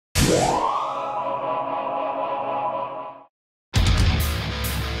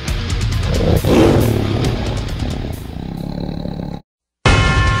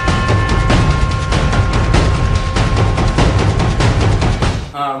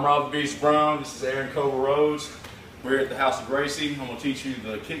I'm Rob the Beast Brown. This is Aaron Cobra Rhodes. We're at the house of Gracie. I'm going to teach you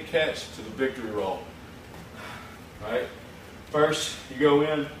the kick catch to the victory roll. All right. First, you go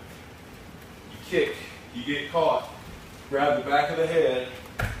in, you kick, you get caught, grab the back of the head,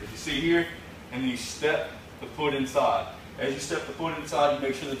 as you see here, and you step the foot inside. As you step the foot inside, you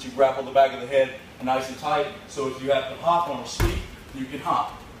make sure that you grapple the back of the head nice and tight, so if you have to hop on a sweep, you can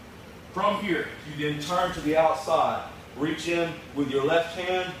hop. From here, you then turn to the outside. Reach in with your left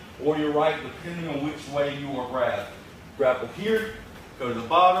hand or your right, depending on which way you are grabbed. Grapple here, go to the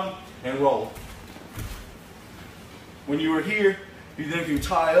bottom, and roll. When you are here, you then can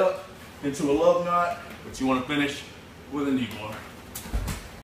tie up into a love knot, but you want to finish with a knee bar.